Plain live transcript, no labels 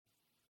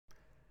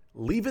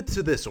Leave it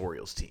to this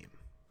Orioles team.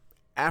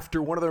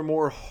 After one of their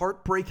more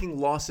heartbreaking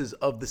losses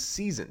of the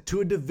season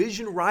to a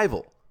division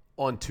rival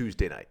on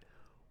Tuesday night,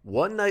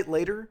 one night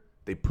later,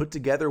 they put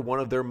together one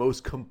of their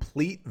most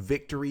complete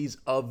victories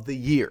of the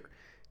year,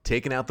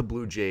 taking out the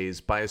Blue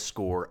Jays by a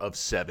score of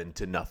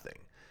 7-0.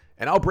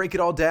 And I'll break it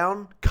all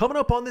down coming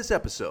up on this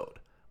episode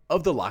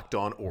of the Locked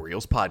On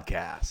Orioles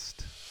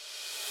podcast.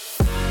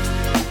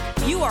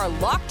 You are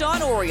Locked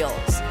On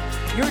Orioles,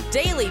 your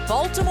daily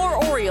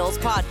Baltimore Orioles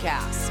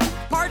podcast.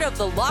 Part of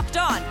the Locked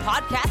On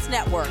Podcast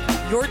Network,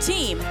 your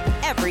team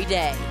every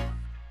day.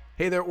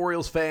 Hey there,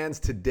 Orioles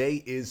fans.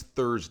 Today is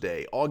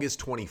Thursday,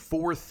 August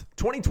 24th,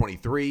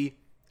 2023,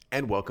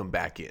 and welcome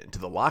back in to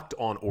the Locked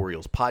On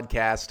Orioles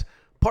podcast,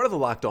 part of the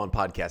Locked On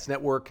Podcast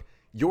Network,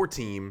 your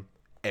team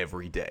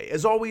every day.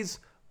 As always,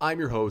 I'm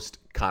your host,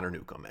 Connor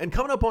Newcomb. And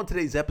coming up on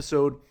today's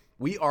episode,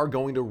 we are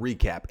going to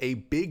recap a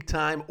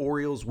big-time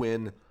Orioles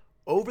win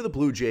over the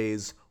Blue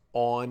Jays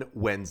on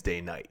Wednesday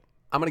night.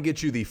 I'm going to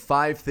get you the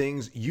 5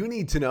 things you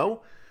need to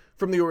know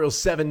from the Orioles'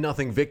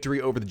 7-0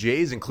 victory over the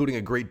Jays, including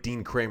a great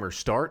Dean Kramer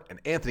start and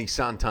Anthony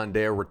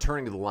Santander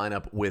returning to the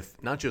lineup with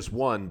not just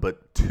one,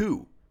 but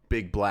 2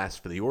 big blasts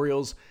for the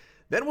Orioles.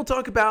 Then we'll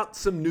talk about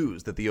some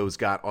news that the O's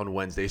got on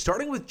Wednesday,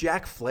 starting with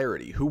Jack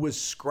Flaherty, who was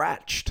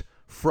scratched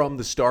from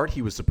the start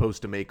he was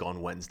supposed to make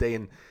on Wednesday,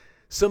 and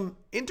some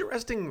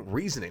interesting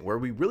reasoning where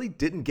we really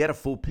didn't get a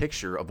full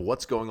picture of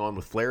what's going on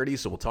with Flaherty,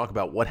 so we'll talk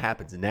about what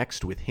happens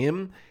next with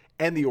him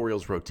and the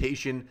Orioles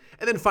rotation.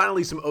 And then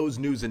finally, some O's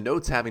news and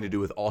notes having to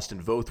do with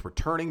Austin Voth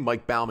returning,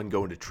 Mike Baumann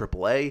going to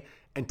AAA,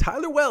 and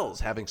Tyler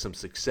Wells having some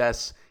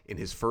success in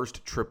his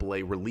first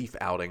AAA relief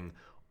outing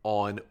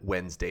on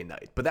Wednesday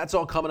night. But that's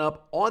all coming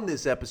up on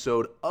this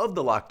episode of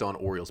the Locked On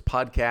Orioles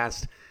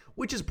podcast,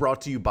 which is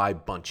brought to you by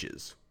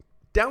Bunches.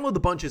 Download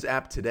the Bunches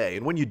app today,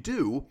 and when you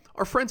do,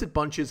 our friends at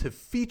Bunches have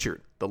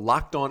featured the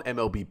Locked On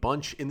MLB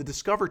Bunch in the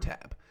Discover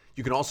tab.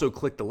 You can also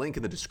click the link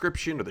in the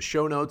description or the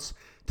show notes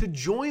to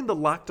join the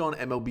Locked On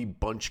MLB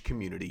Bunch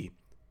community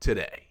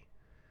today.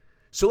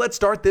 So let's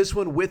start this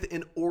one with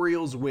an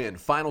Orioles win.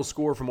 Final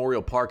score from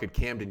Oriole Park at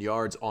Camden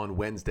Yards on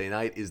Wednesday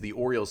night is the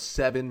Orioles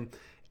 7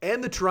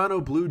 and the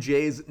Toronto Blue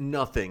Jays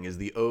nothing as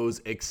the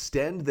O's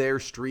extend their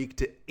streak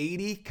to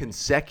 80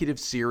 consecutive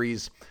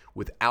series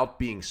without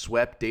being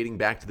swept, dating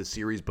back to the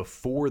series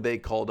before they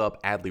called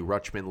up Adley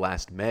Rutschman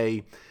last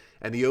May.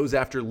 And the O's,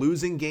 after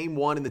losing Game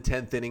 1 in the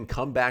 10th inning,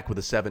 come back with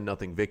a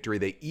 7-0 victory.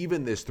 They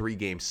even this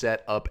 3-game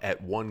set up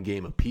at 1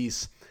 game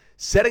apiece,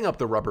 setting up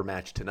the rubber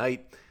match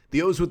tonight.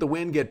 The O's with the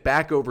win get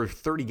back over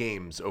 30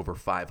 games over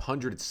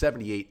 500 at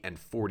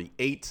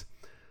 78-48.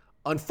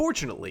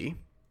 Unfortunately,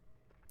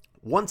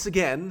 once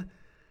again,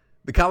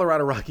 the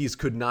Colorado Rockies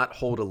could not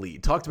hold a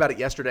lead. Talked about it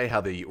yesterday,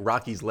 how the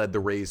Rockies led the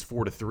Rays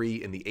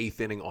 4-3 in the 8th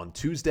inning on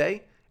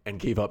Tuesday and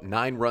gave up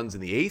 9 runs in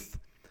the 8th.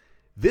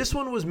 This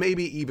one was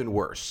maybe even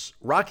worse.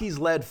 Rockies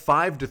led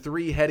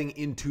 5-3 heading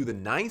into the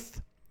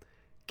 9th,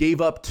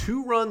 gave up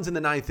 2 runs in the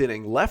 9th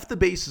inning, left the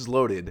bases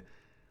loaded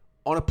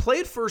on a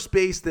play at first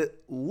base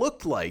that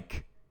looked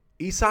like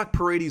Isaac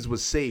Paredes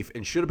was safe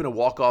and should have been a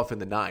walk-off in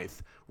the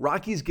 9th.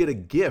 Rockies get a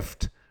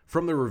gift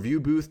from the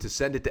review booth to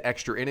send it to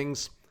extra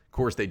innings. Of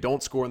course, they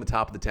don't score in the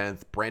top of the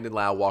 10th. Brandon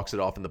Lau walks it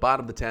off in the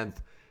bottom of the 10th,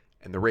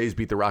 and the Rays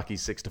beat the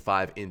Rockies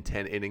 6-5 in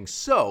 10 innings.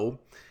 So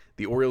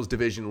the Orioles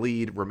division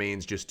lead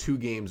remains just 2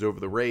 games over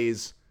the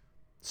Rays.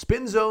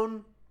 Spin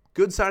zone,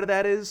 good side of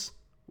that is,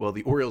 well,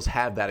 the Orioles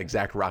have that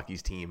exact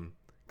Rockies team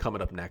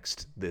coming up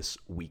next this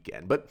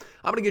weekend. But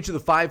I'm going to get you the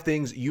 5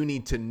 things you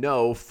need to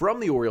know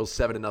from the Orioles'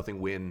 7-0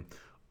 win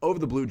over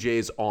the Blue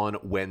Jays on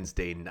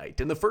Wednesday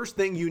night. And the first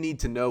thing you need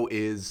to know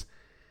is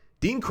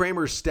Dean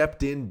Kramer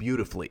stepped in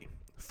beautifully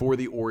for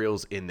the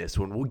Orioles in this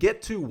one. We'll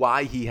get to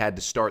why he had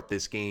to start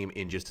this game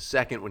in just a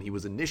second when he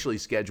was initially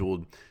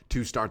scheduled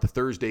to start the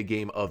Thursday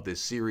game of this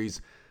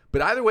series.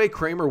 But either way,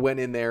 Kramer went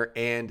in there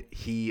and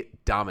he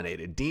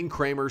dominated. Dean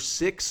Kramer,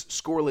 6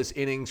 scoreless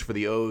innings for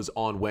the O's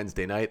on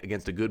Wednesday night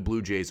against a good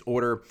Blue Jays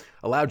order.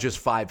 Allowed just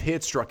 5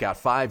 hits, struck out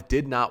 5,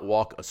 did not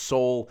walk a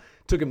soul.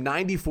 Took him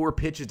 94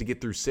 pitches to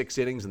get through 6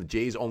 innings, and the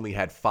Jays only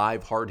had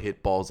 5 hard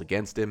hit balls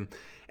against him.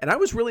 And I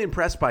was really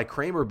impressed by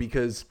Kramer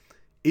because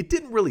it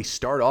didn't really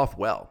start off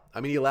well. I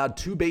mean, he allowed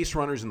 2 base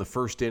runners in the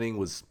first inning,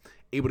 was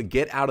able to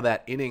get out of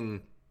that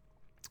inning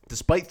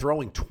despite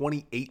throwing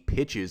 28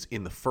 pitches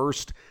in the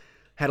first.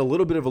 Had a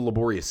little bit of a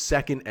laborious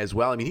second as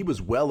well. I mean, he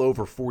was well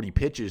over 40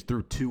 pitches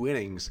through 2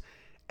 innings.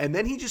 And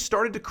then he just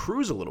started to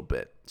cruise a little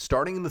bit.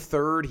 Starting in the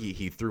third,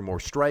 he threw more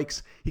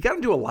strikes. He got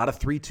into a lot of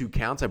 3-2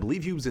 counts. I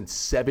believe he was in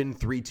 7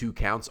 3-2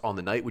 counts on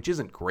the night, which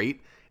isn't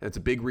great. And it's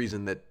a big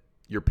reason that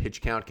your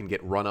pitch count can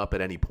get run up at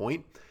any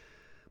point.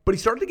 But he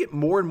started to get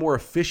more and more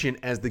efficient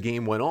as the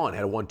game went on.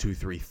 Had a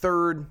 1-2-3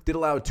 third. Did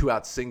allow a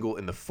 2-out single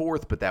in the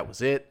 4th, but that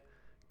was it.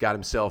 Got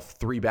himself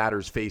 3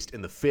 batters faced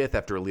in the 5th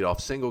after a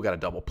leadoff single. Got a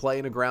double play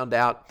and a ground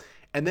out.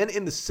 And then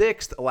in the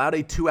 6th, allowed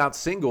a 2-out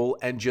single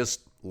and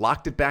just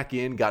locked it back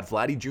in. Got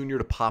Vladdy Jr.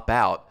 to pop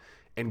out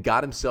and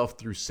got himself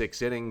through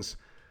 6 innings.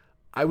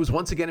 I was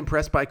once again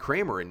impressed by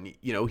Kramer. And,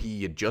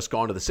 he had just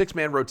gone to the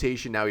 6-man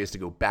rotation. Now he has to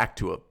go back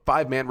to a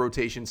 5-man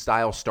rotation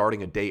style,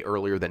 starting a day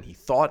earlier than he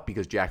thought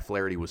because Jack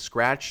Flaherty was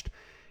scratched.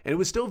 And it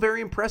was still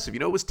very impressive.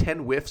 It was 10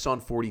 whiffs on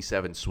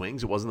 47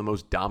 swings. It wasn't the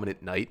most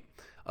dominant night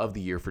of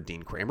the year for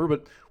Dean Kramer,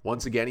 but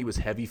once again, he was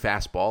heavy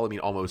fastball.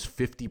 Almost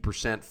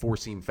 50%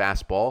 four-seam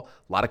fastball,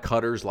 a lot of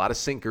cutters, a lot of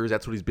sinkers.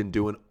 That's what he's been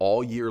doing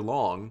all year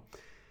long,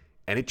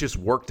 and it just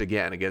worked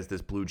again against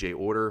this Blue Jay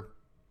order.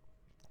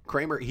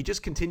 Kramer, he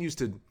just continues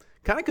to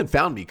kind of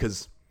confound me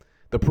because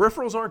the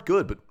peripherals aren't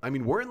good, but,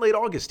 we're in late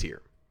August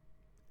here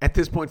at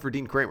this point for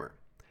Dean Kramer,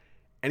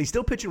 and he's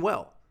still pitching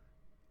well.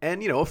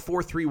 And, a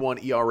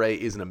 4.31 ERA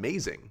isn't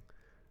amazing,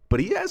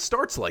 but he has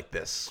starts like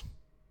this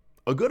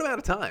a good amount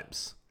of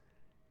times.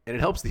 And it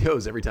helps the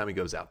O's every time he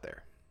goes out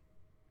there.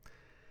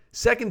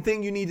 Second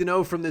thing you need to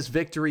know from this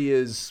victory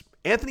is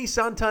Anthony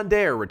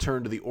Santander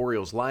returned to the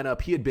Orioles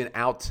lineup. He had been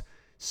out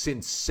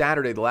since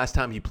Saturday. The last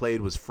time he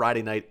played was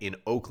Friday night in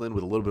Oakland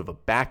with a little bit of a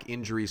back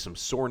injury, some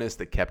soreness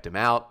that kept him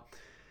out.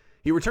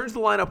 He returns to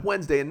the lineup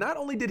Wednesday, and not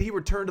only did he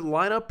return to the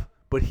lineup,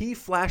 but he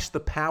flashed the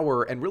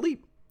power and really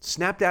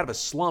snapped out of a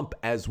slump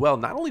as well.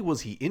 Not only was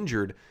he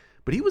injured,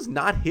 but he was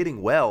not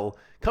hitting well.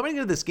 Coming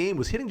into this game,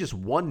 was hitting just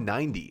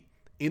 190.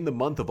 In the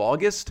month of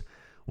August.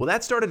 Well,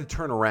 that started to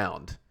turn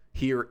around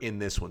here in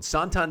this one.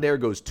 Santander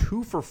goes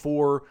 2 for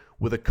 4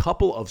 with a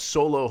couple of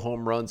solo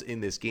home runs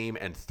in this game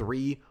and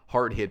 3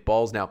 hard hit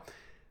balls. Now,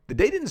 the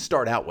day didn't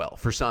start out well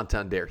for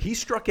Santander. He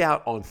struck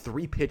out on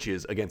 3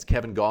 pitches against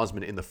Kevin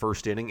Gausman in the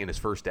first inning in his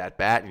first at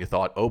bat, and you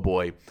thought, oh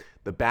boy,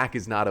 the back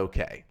is not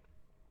okay.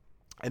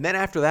 And then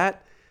after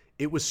that,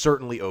 it was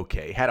certainly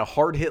okay. Had a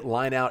hard hit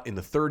line out in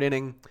the 3rd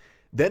inning.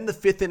 Then the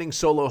 5th inning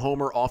solo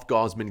homer off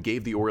Gausman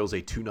gave the Orioles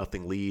a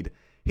 2-0 lead.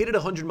 Hit it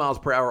 100 miles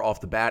per hour off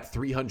the bat,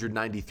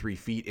 393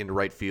 feet into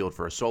right field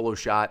for a solo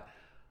shot.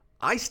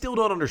 I still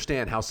don't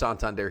understand how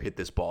Santander hit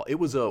this ball. It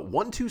was a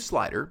 1-2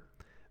 slider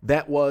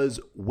that was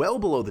well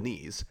below the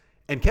knees,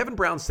 and Kevin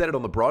Brown said it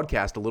on the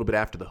broadcast a little bit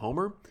after the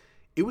homer.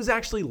 It was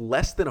actually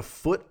less than a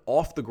foot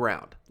off the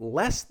ground.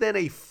 Less than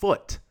a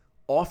foot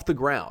off the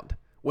ground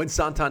when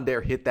Santander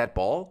hit that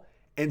ball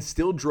and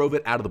still drove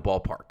it out of the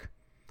ballpark.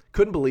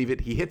 Couldn't believe it.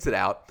 He hits it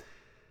out.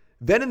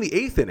 Then in the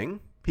 8th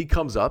inning, he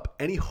comes up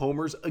and he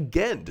homers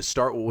again to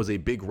start what was a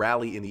big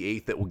rally in the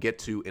 8th that we'll get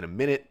to in a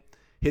minute.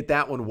 Hit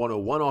that one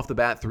 101 off the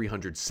bat,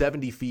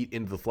 370 feet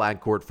into the flag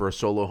court for a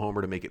solo homer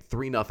to make it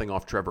 3-0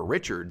 off Trevor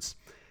Richards.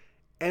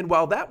 And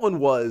while that one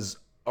was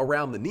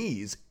around the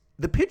knees,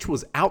 the pitch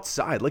was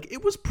outside. Like,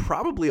 it was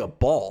probably a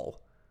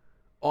ball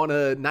on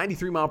a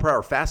 93 mile per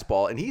hour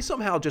fastball, and he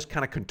somehow just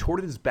kind of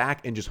contorted his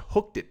back and just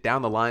hooked it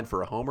down the line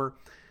for a homer.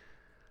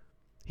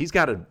 He's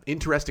got an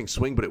interesting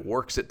swing, but it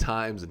works at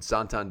times, and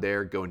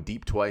Santander going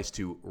deep twice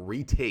to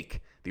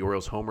retake the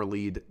Orioles' homer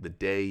lead the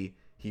day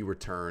he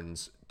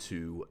returns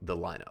to the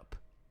lineup.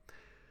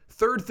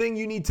 Third thing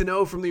you need to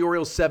know from the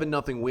Orioles'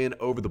 7-0 win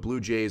over the Blue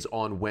Jays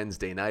on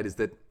Wednesday night is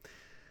that,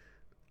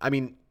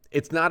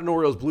 it's not an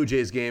Orioles-Blue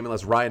Jays game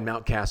unless Ryan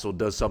Mountcastle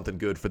does something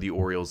good for the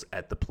Orioles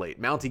at the plate.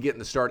 Mountie getting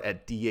the start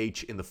at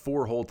DH in the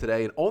 4-hole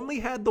today and only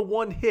had the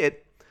 1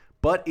 hit,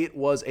 but it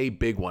was a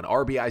big one.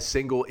 RBI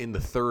single in the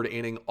 3rd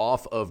inning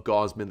off of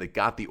Gausman that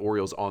got the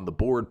Orioles on the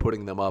board,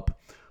 putting them up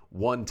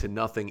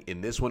 1-0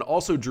 in this one.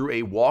 Also drew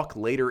a walk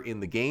later in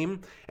the game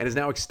and has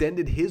now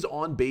extended his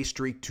on-base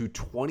streak to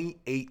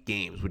 28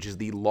 games, which is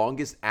the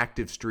longest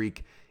active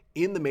streak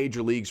in the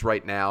major leagues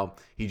right now.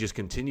 He just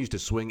continues to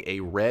swing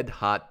a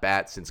red-hot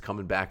bat since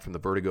coming back from the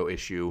vertigo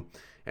issue.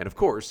 And of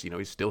course,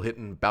 he's still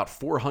hitting about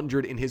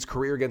 400 in his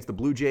career against the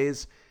Blue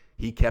Jays.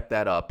 He kept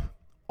that up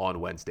on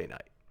Wednesday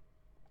night.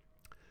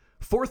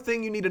 Fourth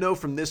thing you need to know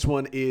from this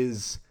one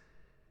is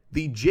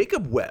the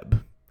Jacob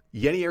Webb,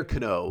 Yenier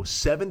Cano,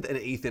 7th and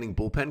 8th inning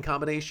bullpen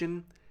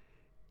combination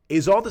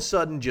is all of a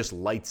sudden just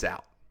lights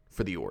out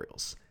for the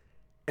Orioles.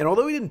 And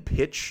although he didn't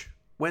pitch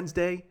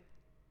Wednesday,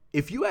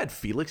 if you add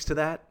Felix to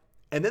that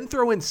and then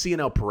throw in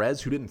Cionel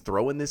Perez, who didn't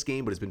throw in this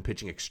game but has been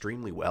pitching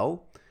extremely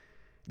well,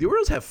 the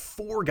Orioles have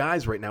 4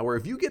 guys right now where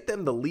if you get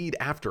them the lead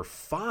after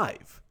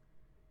 5,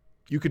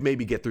 you could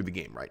maybe get through the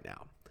game right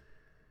now.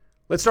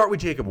 Let's start with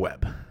Jacob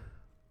Webb.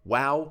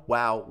 Wow.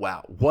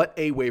 What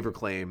a waiver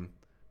claim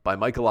by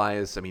Mike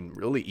Elias.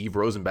 Really, Eve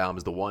Rosenbaum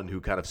is the one who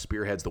kind of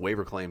spearheads the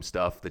waiver claim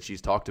stuff that she's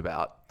talked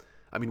about.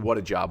 What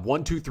a job.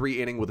 1-2-3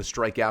 inning with a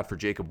strikeout for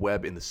Jacob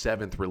Webb in the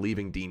 7th,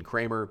 relieving Dean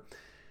Kramer.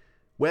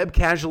 Webb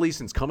casually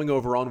since coming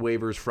over on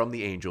waivers from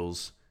the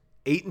Angels.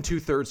 8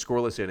 2/3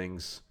 scoreless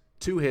innings,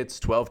 2 hits,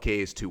 12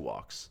 Ks, 2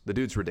 walks. The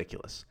dude's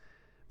ridiculous.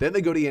 Then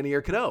they go to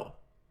Yenier Cano.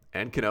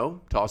 And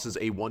Cano tosses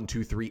a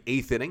 1-2-3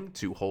 8th inning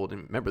to hold.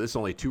 And remember, this is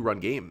only a 2-run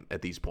game at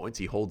these points.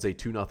 He holds a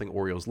 2-0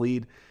 Orioles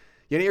lead.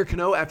 Yenier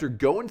Cano, after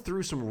going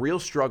through some real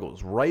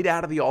struggles right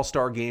out of the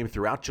All-Star game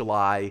throughout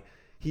July,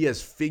 he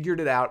has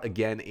figured it out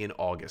again in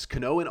August.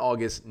 Cano in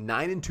August,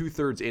 9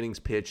 2/3 innings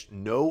pitched,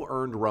 no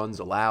earned runs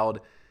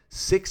allowed,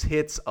 6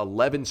 hits,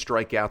 11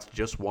 strikeouts,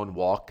 just 1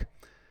 walk.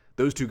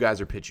 Those 2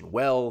 guys are pitching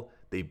well.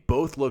 They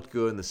both looked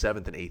good in the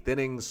 7th and 8th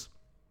innings.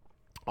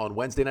 On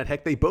Wednesday night,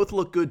 heck, they both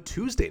looked good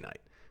Tuesday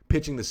night.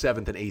 pitching the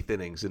 7th and 8th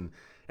innings. And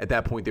at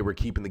that point, they were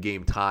keeping the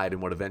game tied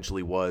in what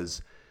eventually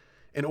was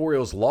an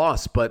Orioles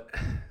loss. But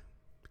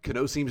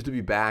Cano seems to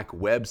be back.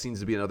 Webb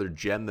seems to be another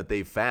gem that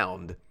they've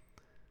found.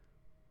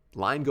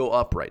 Line go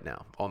up right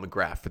now on the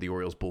graph for the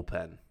Orioles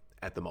bullpen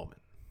at the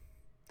moment.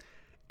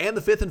 And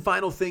the fifth and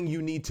final thing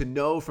you need to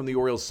know from the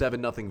Orioles'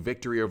 7-0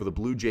 victory over the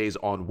Blue Jays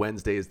on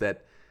Wednesday is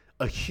that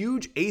a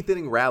huge 8th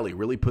inning rally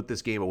really put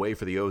this game away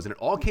for the O's, and it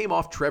all came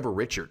off Trevor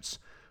Richards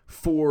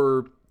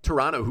for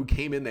Toronto, who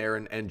came in there,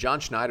 and John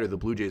Schneider, the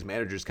Blue Jays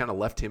manager, just kind of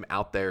left him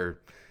out there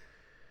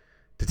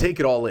to take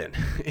it all in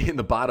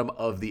the bottom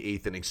of the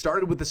 8th inning.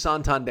 Started with the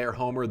Santander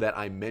homer that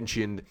I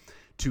mentioned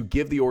to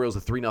give the Orioles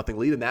a 3-0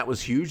 lead, and that was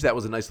huge. That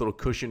was a nice little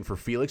cushion for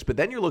Felix. But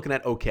then you're looking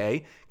at,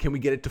 okay, can we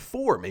get it to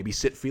 4? Maybe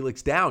sit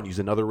Felix down, use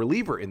another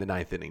reliever in the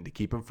 9th inning to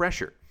keep him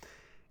fresher.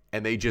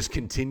 And they just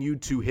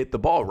continued to hit the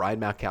ball.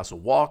 Ryan Mountcastle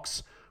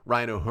walks.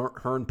 Ryan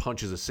O'Hearn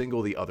punches a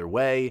single the other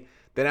way.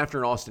 Then after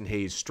an Austin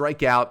Hayes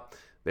strikeout,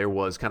 there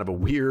was kind of a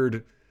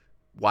weird,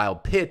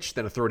 wild pitch,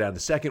 then a throw down to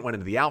second, went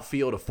into the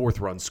outfield, a 4th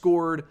run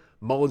scored.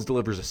 Mullins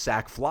delivers a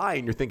sac fly,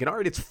 and you're thinking, all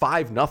right, it's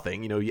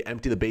 5-0. You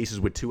empty the bases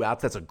with 2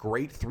 outs. That's a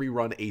great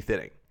 3-run 8th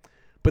inning.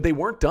 But they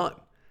weren't done.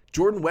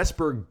 Jordan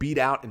Westberg beat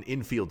out an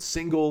infield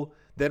single,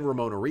 then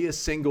Ramon Arias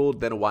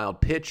singled, then a wild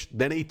pitch,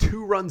 then a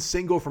 2-run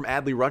single from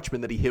Adley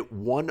Rutschman that he hit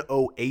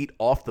 108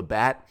 off the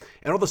bat,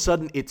 and all of a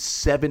sudden it's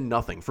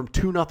 7-0, from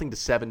 2-0 to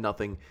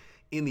 7-0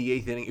 in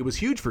the 8th inning. It was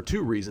huge for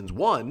 2 reasons.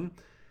 One,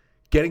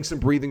 getting some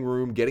breathing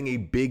room, getting a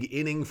big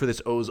inning for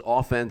this O's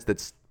offense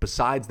that's,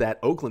 besides that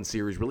Oakland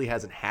series, really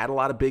hasn't had a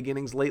lot of big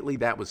innings lately.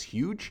 That was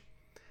huge.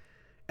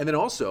 And then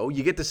also,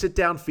 you get to sit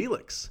down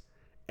Felix.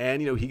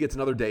 And, he gets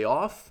another day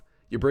off.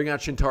 You bring out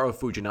Shintaro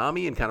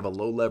Fujinami in kind of a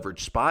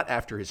low-leverage spot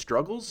after his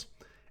struggles.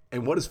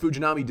 And what does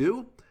Fujinami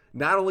do?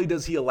 Not only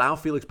does he allow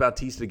Felix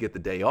Bautista to get the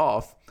day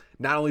off,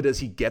 not only does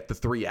he get the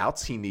 3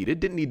 outs he needed,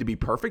 didn't need to be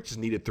perfect, just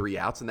needed 3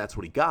 outs, and that's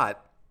what he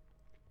got.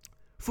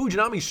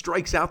 Fujinami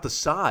strikes out the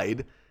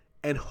side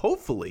and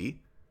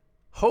hopefully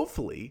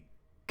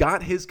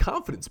got his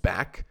confidence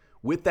back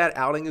with that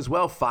outing as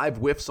well. 5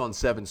 whiffs on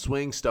 7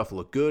 swings. Stuff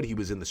looked good. He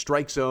was in the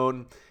strike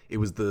zone. It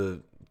was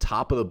the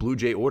top of the Blue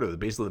Jay order,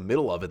 basically the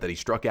middle of it, that he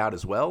struck out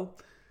as well.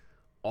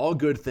 All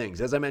good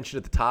things. As I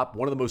mentioned at the top,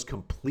 one of the most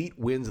complete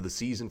wins of the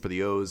season for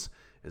the O's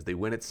as they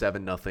win at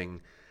 7-0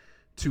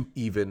 to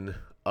even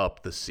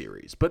up the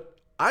series. But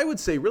I would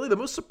say really the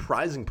most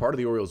surprising part of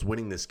the Orioles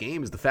winning this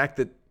game is the fact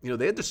that,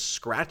 they had to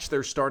scratch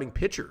their starting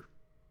pitcher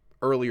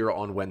earlier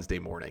on Wednesday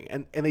morning.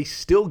 And they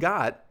still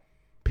got,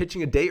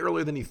 pitching a day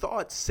earlier than he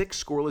thought,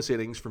 6 scoreless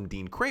innings from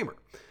Dean Kramer.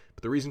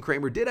 But the reason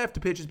Kramer did have to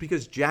pitch is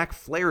because Jack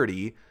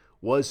Flaherty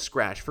was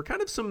scratched for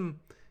kind of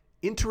some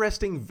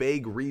interesting,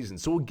 vague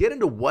reasons. So we'll get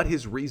into what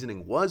his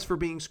reasoning was for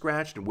being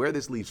scratched and where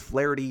this leaves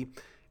Flaherty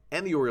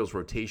and the Orioles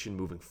rotation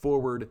moving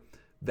forward.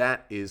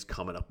 That is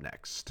coming up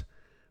next.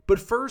 But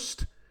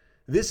first,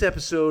 this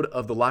episode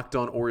of the Locked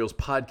On Orioles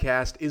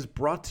podcast is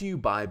brought to you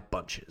by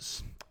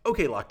Bunches.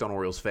 Okay, Locked On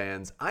Orioles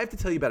fans, I have to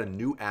tell you about a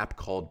new app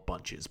called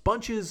Bunches.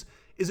 Bunches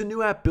is a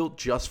new app built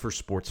just for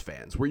sports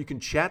fans where you can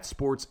chat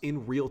sports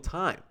in real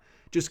time.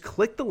 Just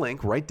click the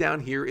link right down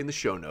here in the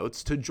show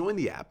notes to join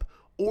the app,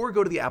 or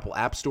go to the Apple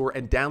App Store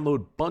and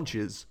download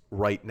Bunches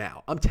right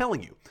now. I'm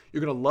telling you,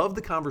 you're going to love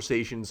the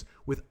conversations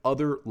with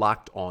other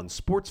Locked On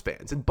sports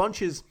fans. And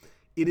Bunches,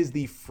 it is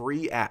the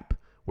free app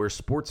where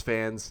sports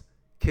fans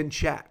can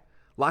chat.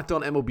 Locked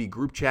On MLB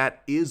group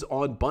chat is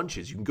on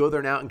Bunches. You can go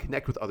there now and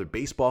connect with other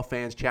baseball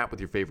fans, chat with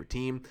your favorite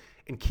team,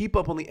 and keep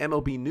up on the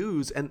MLB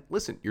news. And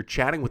listen, you're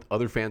chatting with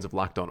other fans of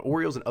Locked On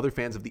Orioles and other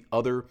fans of the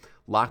other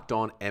Locked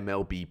On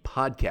MLB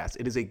podcasts.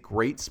 It is a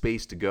great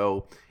space to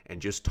go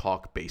and just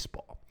talk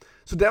baseball.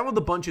 So download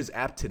the Bunches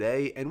app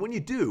today, and when you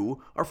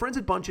do, our friends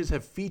at Bunches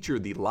have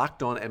featured the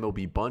Locked On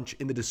MLB Bunch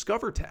in the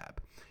Discover tab.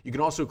 You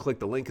can also click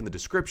the link in the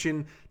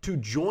description to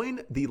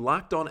join the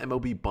Locked On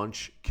MLB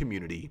Bunch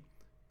community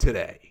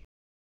today.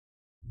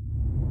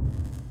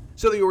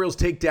 So the Orioles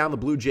take down the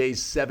Blue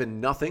Jays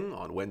 7-0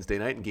 on Wednesday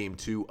night in Game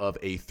 2 of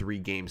a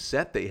 3-game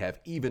set. They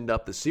have evened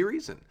up the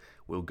series, and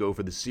we'll go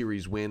for the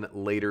series win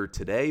later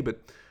today.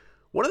 But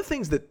one of the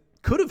things that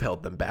could have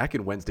held them back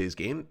in Wednesday's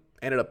game,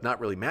 ended up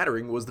not really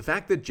mattering, was the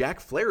fact that Jack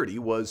Flaherty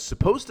was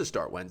supposed to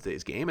start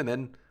Wednesday's game, and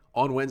then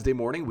on Wednesday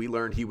morning we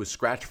learned he was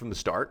scratched from the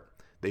start.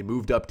 They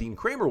moved up Dean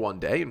Kramer one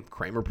day, and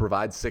Kramer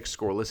provides 6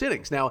 scoreless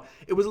innings. Now,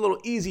 it was a little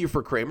easier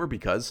for Kramer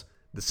because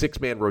the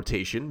 6-man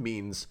rotation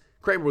means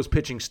Kramer was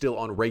pitching still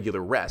on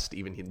regular rest,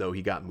 even though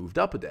he got moved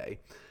up a day.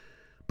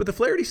 But the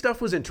Flaherty stuff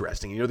was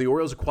interesting. The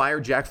Orioles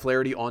acquired Jack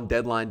Flaherty on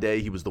deadline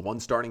day. He was the one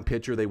starting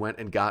pitcher they went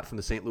and got from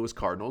the St. Louis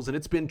Cardinals, and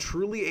it's been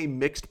truly a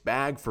mixed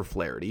bag for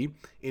Flaherty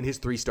in his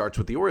 3 starts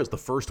with the Orioles. The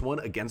first one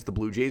against the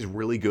Blue Jays,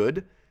 really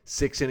good.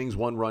 6 innings,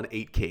 1 run,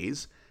 8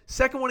 Ks.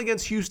 Second one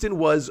against Houston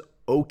was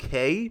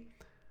okay.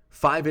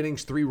 5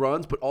 innings, 3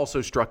 runs, but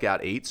also struck out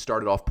 8.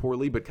 Started off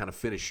poorly, but kind of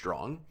finished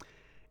strong.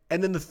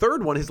 And then the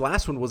third one, his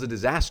last one, was a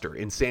disaster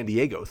in San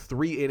Diego.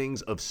 3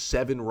 innings of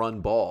 7-run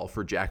ball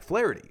for Jack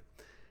Flaherty.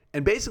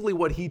 And basically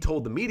what he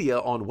told the media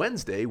on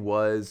Wednesday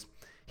was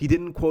he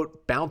didn't,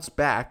 quote, bounce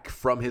back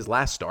from his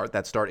last start,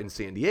 that start in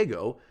San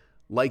Diego,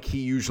 like he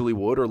usually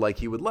would or like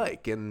he would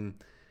like.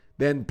 And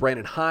then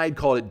Brandon Hyde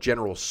called it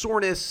general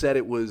soreness, said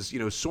it was,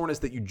 soreness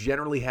that you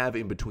generally have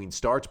in between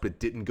starts, but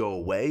didn't go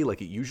away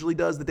like it usually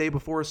does the day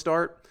before a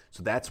start.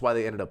 So that's why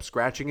they ended up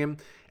scratching him.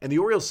 And the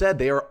Orioles said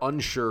they are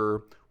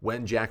unsure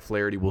when Jack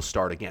Flaherty will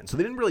start again. So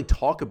they didn't really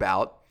talk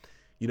about,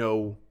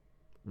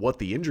 what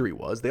the injury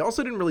was. They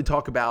also didn't really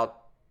talk about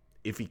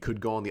if he could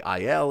go on the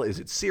IL. Is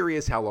it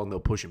serious? How long they'll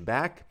push him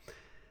back?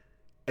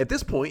 At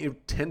this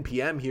point, 10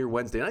 p.m. here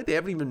Wednesday night, they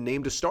haven't even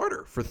named a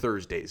starter for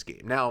Thursday's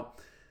game. Now,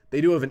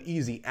 they do have an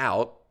easy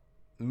out.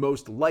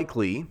 Most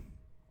likely,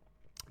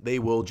 they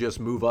will just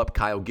move up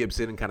Kyle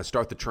Gibson and kind of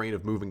start the train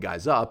of moving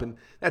guys up. And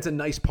that's a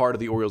nice part of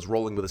the Orioles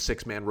rolling with a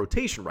six-man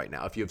rotation right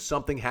now. If you have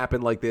something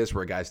happen like this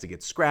where a guy's to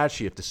get scratched,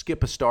 you have to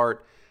skip a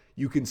start,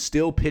 you can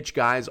still pitch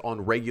guys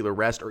on regular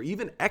rest or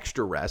even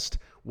extra rest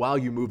while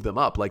you move them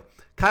up. Like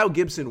Kyle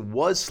Gibson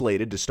was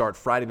slated to start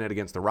Friday night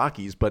against the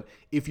Rockies, but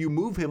if you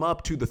move him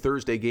up to the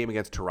Thursday game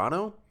against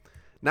Toronto,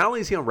 not only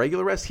is he on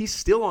regular rest, he's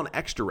still on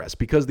extra rest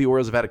because the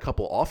Orioles have had a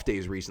couple off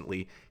days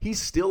recently. He's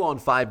still on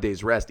 5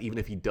 days rest, even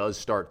if he does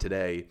start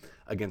today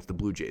against the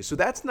Blue Jays. So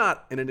that's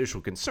not an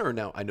initial concern.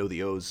 Now, I know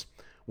the O's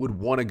would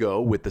want to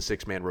go with the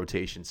six-man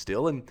rotation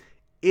still, and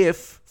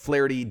if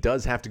Flaherty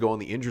does have to go on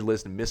the injured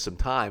list and miss some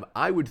time,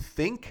 I would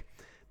think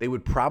they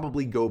would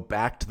probably go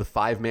back to the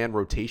five-man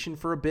rotation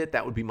for a bit.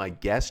 That would be my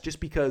guess, just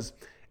because,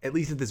 at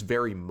least at this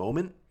very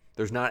moment,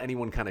 there's not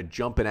anyone kind of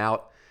jumping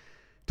out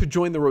to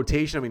join the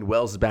rotation. I mean,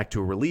 Wells is back to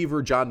a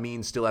reliever. John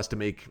Means still has to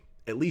make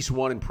at least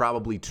one and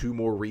probably two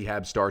more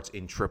rehab starts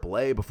in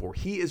AAA before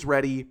he is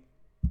ready.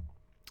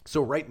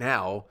 So right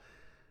now,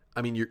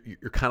 I mean, you're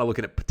kind of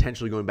looking at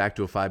potentially going back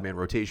to a five-man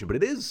rotation,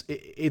 but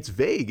it's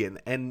vague,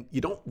 and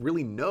you don't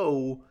really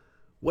know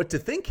what to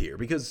think here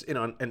because,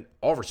 and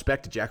all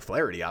respect to Jack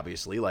Flaherty,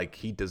 obviously, like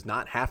he does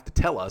not have to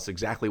tell us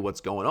exactly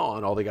what's going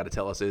on. All they got to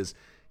tell us is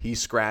he's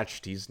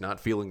scratched, he's not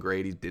feeling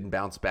great, he didn't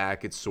bounce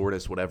back, it's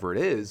soreness, whatever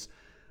it is.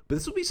 But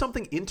this will be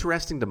something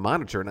interesting to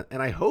monitor,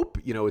 and I hope,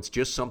 it's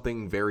just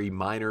something very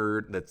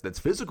minor that's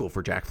physical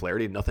for Jack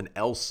Flaherty and nothing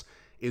else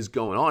is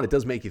going on. It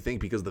does make you think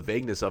because the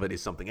vagueness of it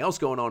is something else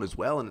going on as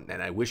well. And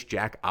I wish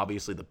Jack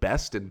obviously the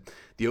best. And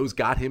the O's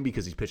got him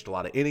because he's pitched a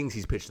lot of innings.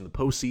 He's pitched in the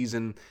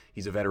postseason.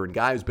 He's a veteran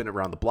guy who's been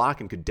around the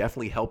block and could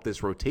definitely help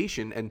this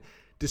rotation. And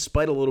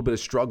despite a little bit of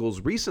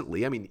struggles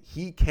recently, I mean,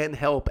 he can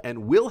help and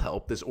will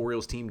help this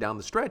Orioles team down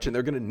the stretch. And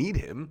they're going to need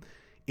him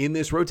in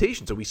this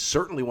rotation. So we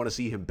certainly want to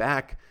see him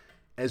back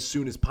as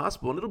soon as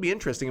possible. And it'll be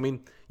interesting. I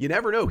mean, you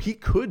never know. He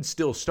could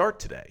still start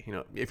today.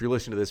 If you're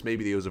listening to this,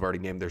 maybe the O's have already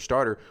named their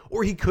starter,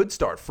 or he could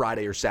start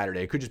Friday or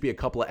Saturday. It could just be a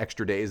couple of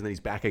extra days and then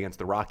he's back against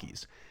the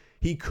Rockies.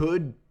 He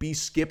could be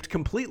skipped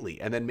completely.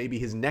 And then maybe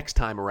his next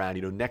time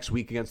around, next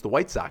week against the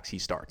White Sox, he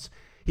starts.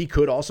 He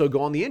could also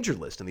go on the injured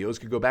list and the O's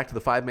could go back to the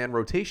five-man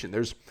rotation.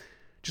 There's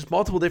just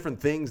multiple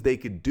different things they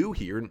could do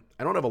here. And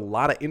I don't have a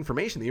lot of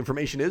information. The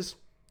information is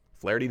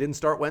Flaherty didn't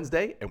start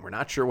Wednesday and we're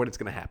not sure when it's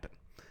going to happen.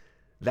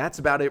 That's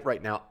about it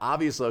right now.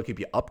 Obviously, I'll keep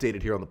you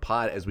updated here on the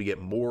pod as we get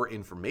more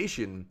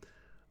information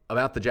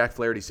about the Jack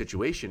Flaherty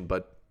situation,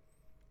 but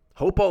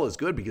hope all is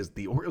good because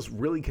the Orioles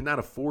really cannot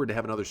afford to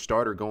have another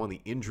starter go on the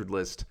injured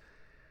list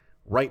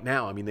right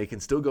now. I mean, they can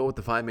still go with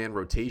the five-man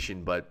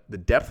rotation, but the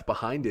depth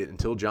behind it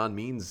until John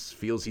Means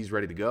feels he's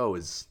ready to go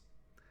is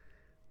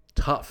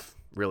tough,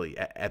 really,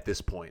 at this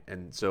point.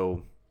 And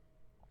so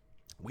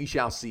we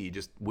shall see.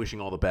 Just wishing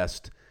all the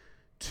best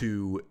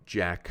to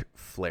Jack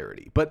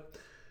Flaherty. But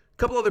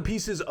couple other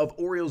pieces of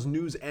Orioles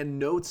news and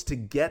notes to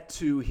get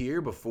to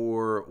here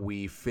before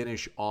we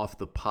finish off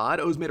the pod.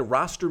 O's made a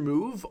roster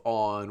move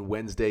on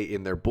Wednesday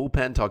in their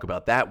bullpen. Talk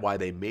about that, why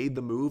they made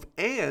the move.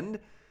 And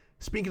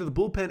speaking of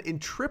the bullpen in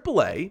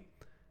AAA, a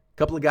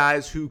couple of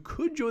guys who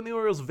could join the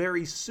Orioles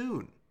very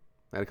soon.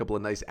 Had a couple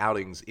of nice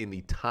outings in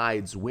the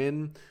Tides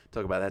win.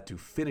 Talk about that to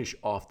finish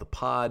off the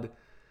pod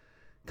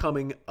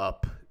coming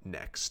up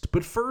next.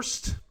 But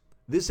first,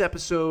 this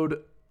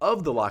episode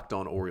of the Locked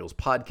On Orioles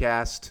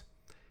podcast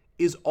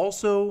is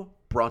also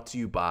brought to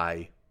you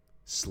by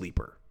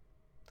Sleeper.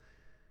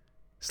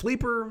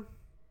 Sleeper,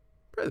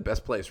 probably the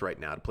best place right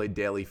now to play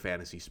daily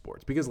fantasy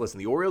sports. Because listen,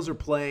 the Orioles are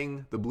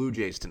playing the Blue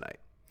Jays tonight.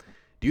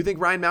 Do you think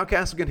Ryan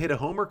Mountcastle can hit a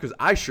homer? Because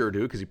I sure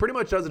do, because he pretty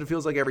much does it, it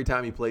feels like, every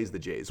time he plays the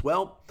Jays.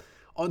 Well,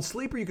 on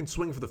Sleeper, you can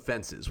swing for the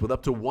fences with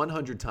up to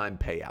 100-time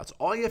payouts.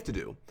 All you have to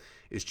do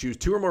is choose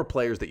two or more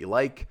players that you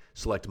like,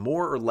 select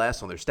more or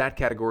less on their stat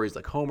categories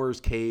like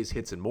homers, Ks,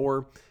 hits, and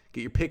more.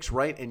 Get your picks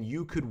right, and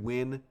you could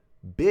win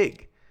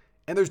big.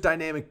 And there's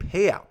dynamic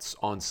payouts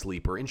on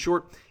Sleeper. In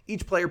short,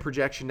 each player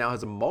projection now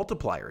has a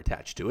multiplier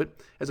attached to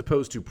it, as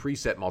opposed to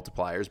preset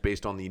multipliers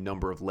based on the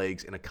number of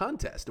legs in a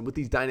contest. And with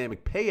these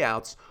dynamic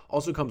payouts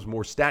also comes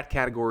more stat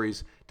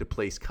categories to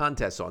place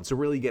contests on. So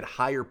really you get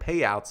higher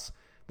payouts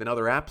than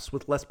other apps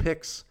with less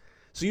picks.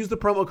 So use the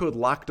promo code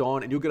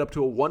LOCKEDON and you'll get up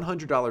to a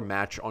 $100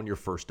 match on your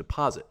first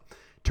deposit.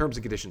 Terms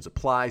and conditions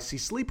apply. See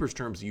Sleeper's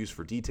terms of use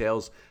for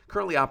details.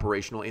 Currently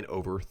operational in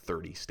over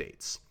 30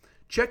 states.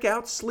 Check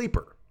out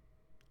Sleeper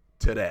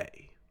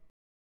today.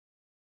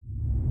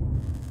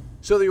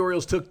 So the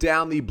Orioles took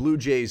down the Blue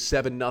Jays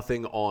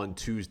 7-0 on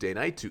Tuesday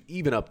night to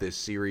even up this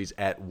series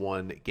at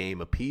 1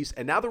 game apiece.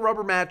 And now the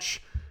rubber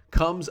match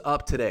comes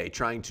up today,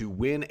 trying to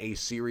win a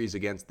series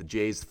against the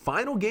Jays.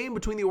 Final game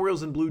between the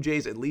Orioles and Blue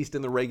Jays, at least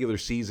in the regular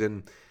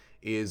season,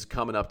 is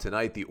coming up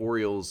tonight. The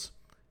Orioles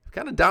have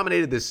kind of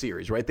dominated this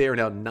series, right? They are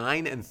now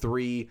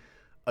 9-3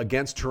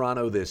 against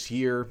Toronto this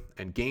year,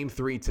 and Game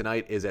 3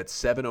 tonight is at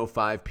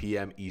 7:05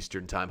 p.m.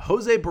 Eastern Time.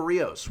 Jose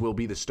Barrios will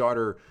be the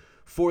starter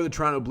for the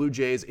Toronto Blue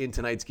Jays in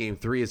tonight's Game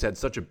 3. Has had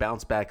such a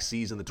bounce-back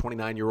season. The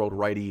 29-year-old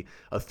righty,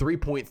 a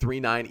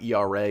 3.39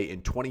 ERA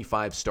in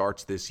 25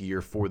 starts this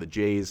year for the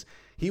Jays.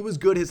 He was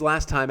good his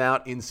last time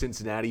out in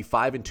Cincinnati,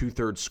 5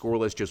 2/3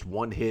 scoreless, just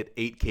 1 hit,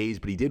 8 Ks,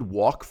 but he did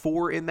walk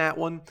 4 in that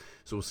one,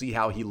 so we'll see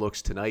how he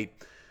looks tonight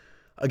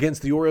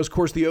against the Orioles. Of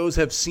course, the O's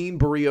have seen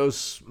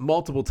Barrios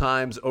multiple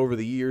times over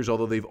the years,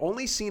 although they've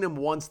only seen him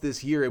once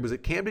this year. It was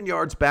at Camden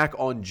Yards back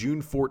on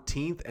June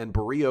 14th, and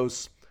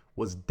Barrios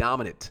was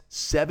dominant.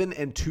 7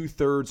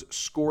 2/3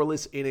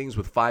 scoreless innings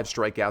with 5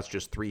 strikeouts,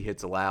 just 3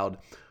 hits allowed.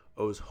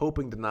 O's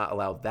hoping to not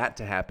allow that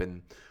to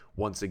happen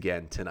once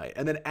again tonight.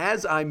 And then,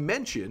 as I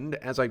mentioned,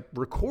 as I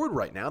record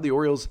right now, the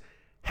Orioles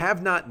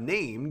have not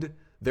named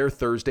their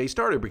Thursday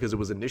starter because it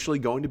was initially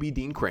going to be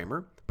Dean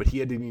Kramer, but he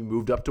had to be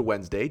moved up to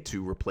Wednesday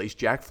to replace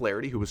Jack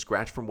Flaherty, who was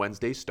scratched from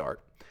Wednesday's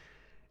start.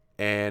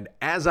 And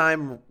as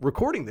I'm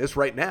recording this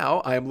right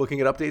now, I am looking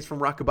at updates from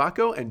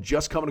Rockabacco, and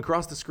just coming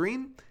across the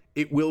screen,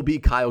 it will be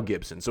Kyle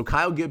Gibson. So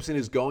Kyle Gibson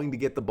is going to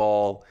get the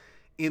ball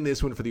in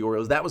this one for the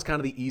Orioles. That was kind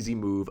of the easy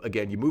move.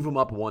 Again, you move him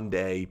up 1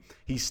 day.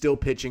 He's still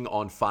pitching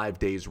on 5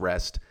 days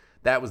rest.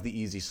 That was the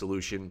easy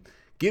solution.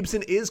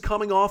 Gibson is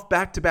coming off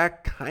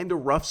back-to-back kind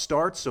of rough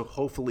starts, so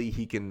hopefully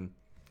he can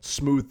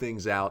smooth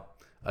things out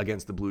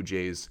against the Blue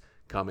Jays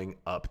coming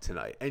up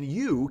tonight. And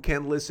you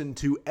can listen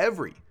to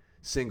every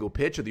single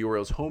pitch of the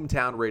Orioles'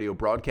 hometown radio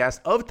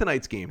broadcast of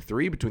tonight's Game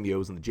 3 between the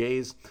O's and the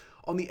Jays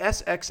on the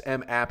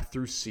SXM app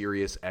through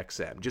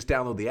SiriusXM. Just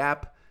download the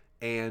app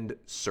and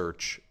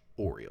search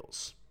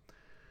Orioles.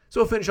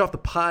 So we'll finish off the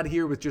pod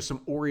here with just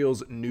some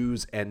Orioles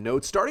news and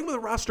notes, starting with a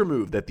roster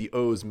move that the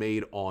O's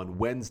made on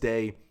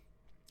Wednesday.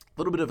 A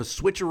little bit of a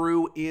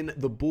switcheroo in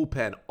the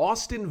bullpen.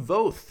 Austin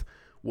Voth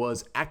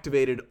was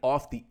activated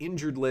off the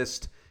injured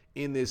list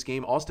in this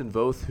game. Austin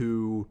Voth,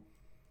 who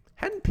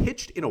hadn't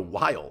pitched in a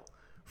while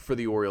for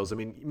the Orioles. I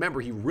mean, remember,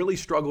 he really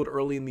struggled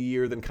early in the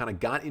year, then kind of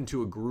got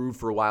into a groove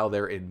for a while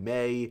there in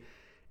May,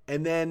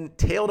 and then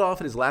tailed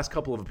off in his last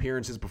couple of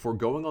appearances before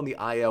going on the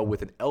IL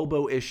with an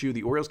elbow issue.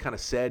 The Orioles kind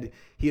of said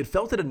he had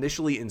felt it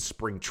initially in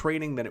spring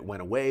training, then it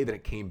went away, then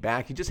it came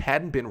back. He just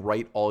hadn't been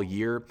right all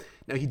year.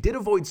 Now, he did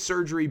avoid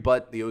surgery,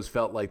 but the O's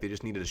felt like they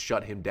just needed to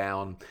shut him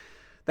down.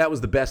 That was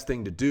the best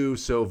thing to do,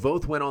 so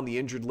Voth went on the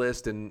injured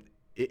list, and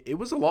it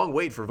was a long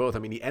wait for Voth. I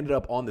mean, he ended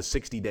up on the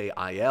 60-day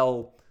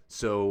IL,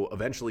 so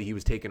eventually he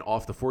was taken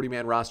off the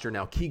 40-man roster.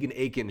 Now Keegan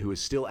Aiken, who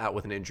is still out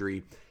with an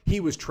injury,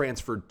 he was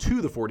transferred to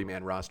the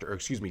 40-man roster,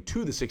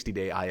 to the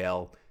 60-day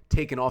IL,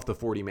 taken off the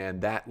 40-man.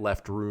 That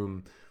left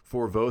room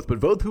for Voth. But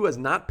Voth, who has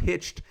not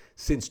pitched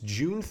since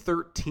June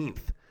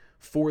 13th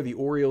for the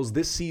Orioles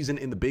this season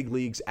in the big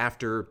leagues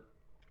after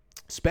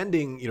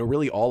spending,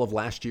 really all of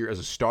last year as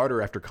a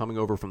starter after coming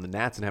over from the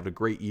Nats and having a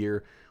great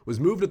year, was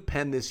moved to the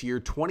pen this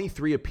year,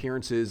 23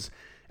 appearances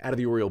out of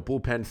the Oriole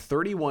bullpen,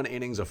 31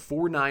 innings, a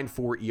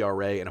 4.94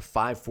 ERA, and a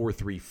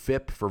 5.43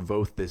 FIP for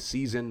Voth this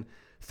season.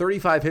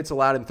 35 hits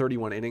allowed in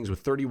 31 innings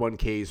with 31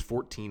 Ks,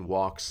 14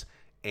 walks,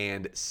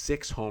 and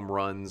 6 home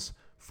runs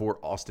for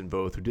Austin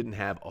Voth, who didn't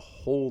have a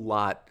whole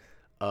lot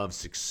of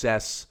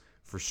success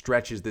for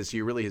stretches this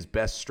year. Really, his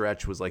best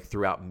stretch was like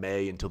throughout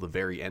May until the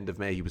very end of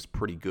May. He was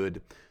pretty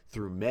good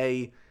through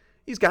May.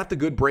 He's got the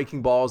good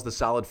breaking balls, the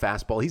solid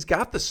fastball. He's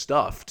got the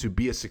stuff to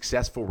be a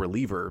successful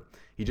reliever.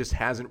 He just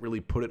hasn't really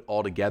put it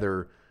all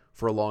together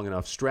for a long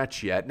enough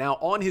stretch yet. Now,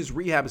 on his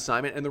rehab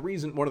assignment, and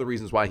one of the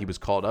reasons why he was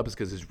called up is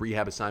because his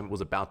rehab assignment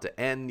was about to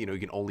end. You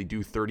can only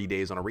do 30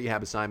 days on a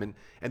rehab assignment,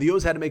 and the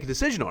O's had to make a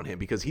decision on him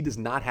because he does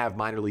not have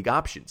minor league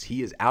options.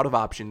 He is out of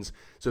options,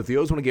 so if the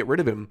O's want to get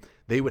rid of him,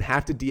 they would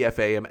have to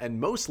DFA him, and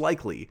most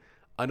likely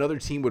another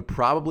team would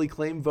probably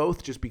claim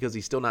Voth just because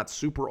he's still not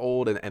super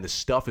old and the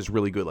stuff is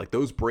really good. Like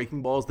those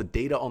breaking balls, the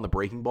data on the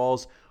breaking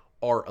balls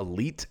are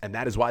elite, and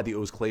that is why the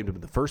O's claimed him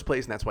in the first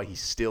place, and that's why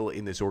he's still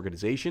in this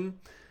organization.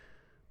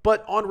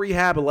 But on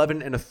rehab,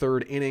 11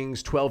 1/3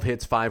 innings, 12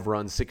 hits, 5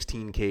 runs,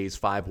 16 Ks,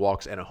 5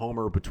 walks, and a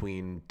homer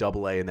between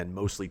AA and then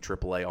mostly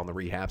AAA on the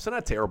rehab. So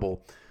not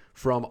terrible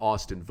from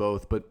Austin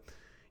Voth. But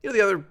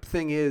the other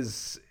thing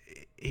is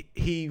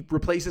he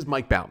replaces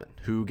Mike Baumann,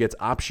 who gets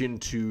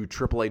optioned to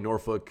AAA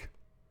Norfolk.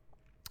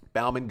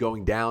 Baumann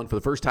going down for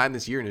the first time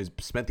this year and has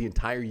spent the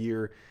entire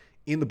year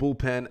in the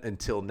bullpen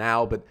until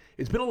now. But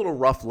it's been a little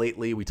rough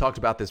lately. We talked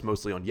about this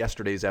mostly on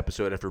yesterday's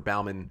episode after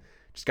Baumann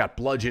just got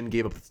bludgeoned,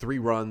 gave up 3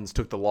 runs,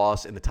 took the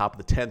loss in the top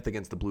of the 10th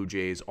against the Blue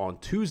Jays on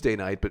Tuesday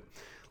night. But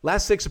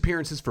last 6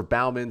 appearances for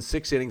Baumann,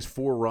 6 innings,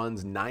 4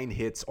 runs, 9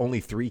 hits,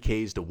 only 3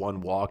 Ks to 1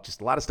 walk.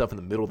 Just a lot of stuff in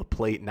the middle of the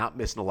plate, not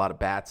missing a lot of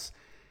bats.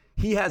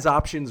 He has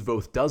options,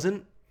 Voth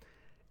doesn't.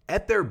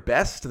 At their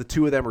best, the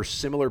two of them are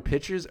similar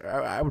pitchers.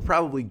 I would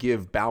probably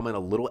give Baumann a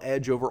little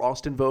edge over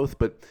Austin Voth,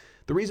 but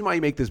the reason why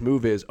you make this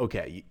move is,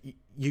 okay,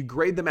 you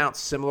grade them out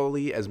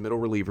similarly as middle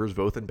relievers,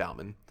 Voth and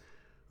Baumann.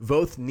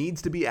 Voth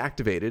needs to be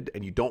activated,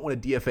 and you don't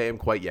want to DFA him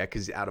quite yet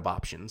because he's out of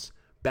options.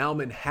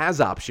 Baumann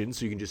has options,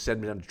 so you can just send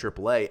him down to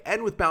AAA.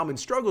 And with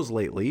Baumann's struggles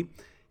lately,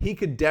 he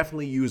could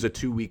definitely use a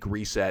 2-week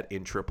reset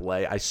in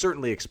AAA. I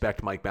certainly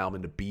expect Mike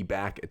Baumann to be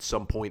back at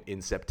some point in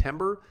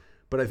September,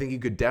 but I think he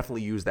could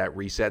definitely use that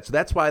reset. So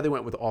that's why they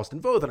went with Austin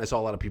Voth, and I saw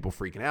a lot of people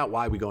freaking out.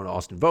 Why are we going to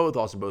Austin Voth?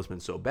 Austin Voth's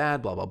been so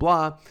bad, blah, blah,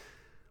 blah.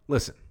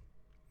 Listen,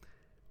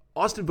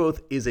 Austin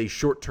Voth is a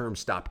short-term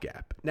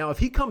stopgap. Now, if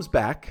he comes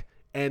back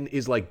and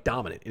is like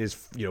dominant in his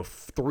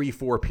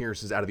 3-4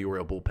 appearances out of the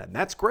Oriole bullpen,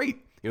 that's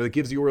great. It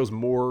gives the Orioles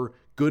more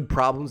good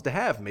problems to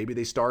have. Maybe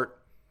they start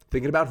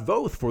thinking about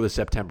Voth for the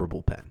September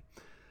bullpen.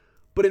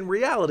 But in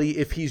reality,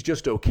 if he's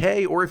just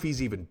okay, or if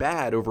he's even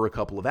bad over a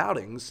couple of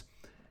outings,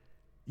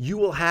 you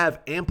will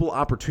have ample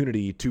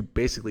opportunity to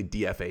basically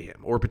DFA him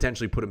or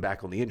potentially put him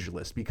back on the injured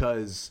list,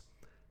 because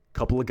a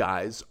couple of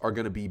guys are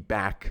going to be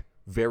back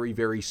very,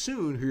 very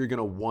soon who you're going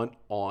to want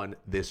on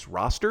this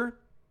roster.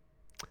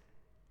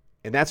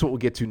 And that's what we'll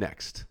get to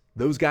next.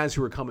 Those guys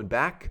who are coming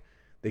back,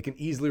 they can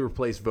easily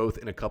replace Voth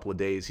in a couple of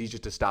days. He's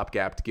just a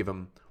stopgap to give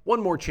him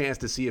one more chance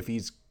to see if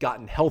he's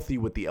gotten healthy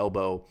with the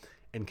elbow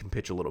and can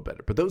pitch a little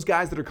better. But those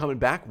guys that are coming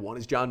back, one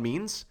is John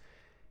Means.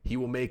 He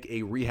will make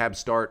a rehab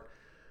start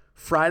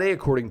Friday,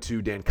 according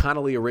to Dan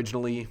Connolly,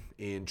 originally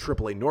in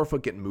AAA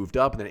Norfolk, getting moved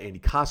up. And then Andy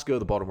Costco,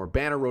 the Baltimore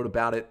Banner, wrote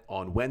about it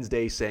on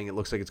Wednesday, saying it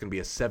looks like it's going to be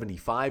a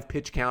 75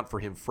 pitch count for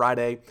him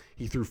Friday.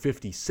 He threw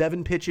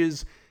 57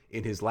 pitches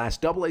in his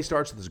last AA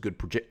start, so there's a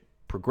good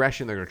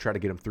progression. They're going to try to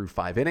get him through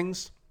 5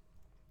 innings.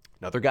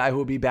 Another guy who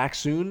will be back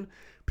soon,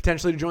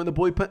 potentially to join the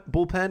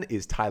bullpen,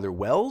 is Tyler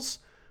Wells.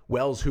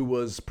 Wells, who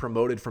was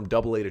promoted from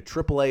AA to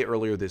AAA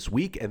earlier this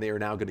week, and they are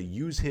now going to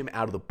use him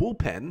out of the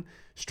bullpen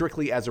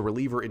strictly as a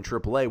reliever in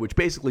AAA, which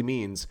basically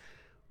means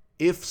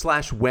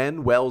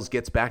if/when Wells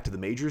gets back to the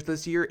majors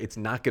this year, it's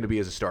not going to be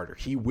as a starter.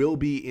 He will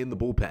be in the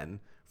bullpen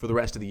for the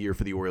rest of the year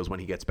for the Orioles when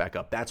he gets back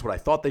up. That's what I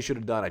thought they should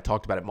have done. I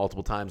talked about it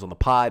multiple times on the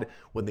pod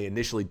when they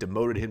initially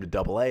demoted him to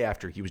AA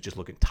after he was just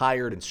looking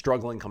tired and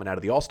struggling coming out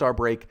of the All-Star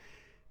break.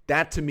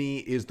 That, to me,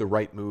 is the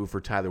right move for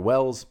Tyler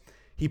Wells.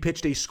 He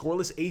pitched a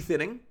scoreless 8th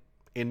inning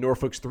in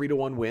Norfolk's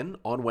 3-1 win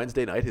on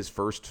Wednesday night, his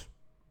first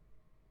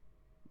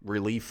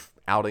relief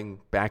outing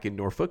back in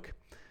Norfolk.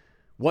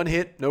 1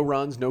 hit, no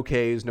runs, no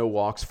Ks, no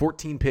walks,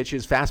 14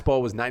 pitches.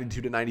 Fastball was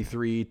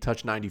 92-93,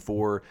 touch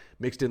 94,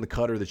 mixed in the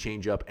cutter, the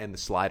changeup, and the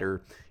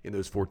slider in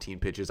those 14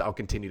 pitches. I'll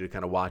continue to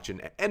kind of watch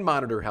and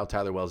monitor how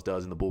Tyler Wells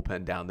does in the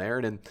bullpen down there.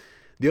 And then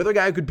the other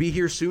guy who could be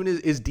here soon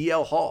is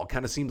DL Hall.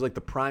 Kind of seems like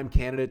the prime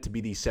candidate to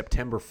be the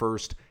September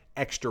 1st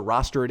extra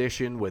roster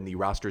edition. When the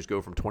rosters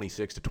go from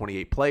 26 to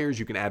 28 players,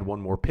 you can add one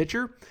more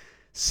pitcher.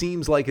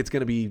 Seems like it's going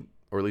to be,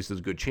 or at least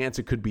there's a good chance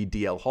it could be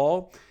DL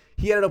Hall.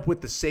 He ended up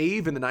with the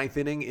save in the 9th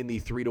inning in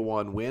the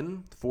 3-1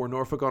 win for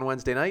Norfolk on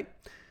Wednesday night.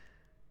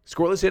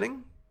 Scoreless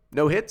inning,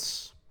 no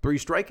hits, 3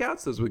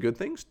 strikeouts. Those were the good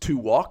things. 2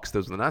 walks.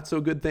 Those were the not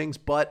so good things.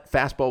 But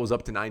fastball was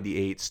up to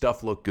 98.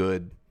 Stuff looked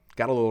good.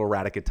 Got a little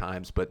erratic at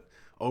times, but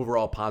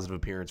overall positive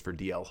appearance for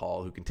DL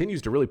Hall, who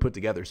continues to really put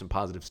together some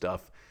positive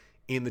stuff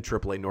in the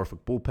AAA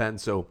Norfolk bullpen.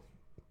 So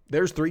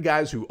there's 3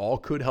 guys who all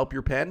could help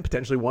your pen.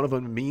 Potentially one of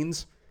them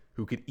Means,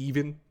 who could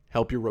even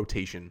help your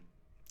rotation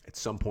at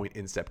some point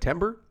in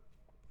September.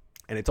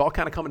 And it's all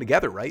kind of coming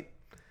together, right?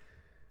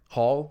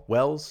 Hall,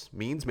 Wells,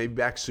 Means maybe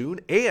back soon.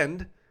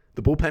 And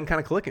the bullpen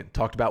kind of clicking.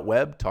 Talked about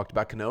Webb, talked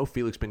about Cano.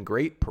 Felix been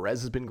great.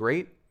 Perez has been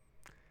great.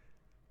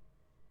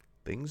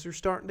 Things are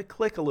starting to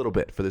click a little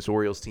bit for this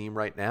Orioles team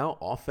right now.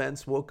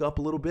 Offense woke up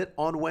a little bit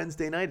on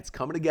Wednesday night. It's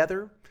coming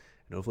together.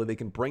 And hopefully they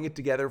can bring it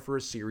together for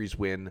a series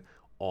win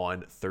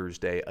on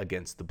Thursday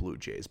against the Blue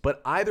Jays.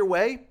 But either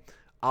way,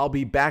 I'll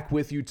be back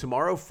with you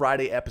tomorrow,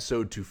 Friday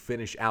episode, to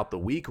finish out the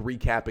week,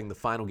 recapping the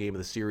final game of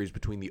the series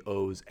between the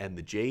O's and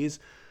the Jays.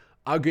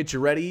 I'll get you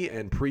ready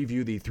and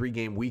preview the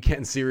 3-game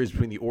weekend series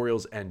between the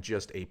Orioles and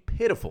just a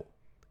pitiful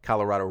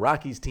Colorado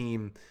Rockies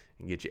team,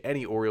 and get you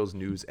any Orioles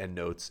news and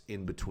notes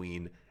in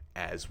between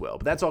as well.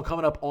 But that's all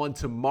coming up on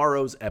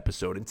tomorrow's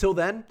episode. Until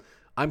then,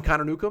 I'm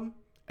Connor Newcomb,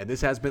 and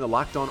this has been the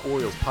Locked On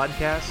Orioles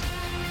podcast,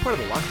 part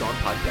of the Locked On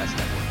Podcast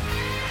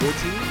Network. Your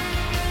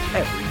team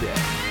every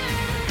day.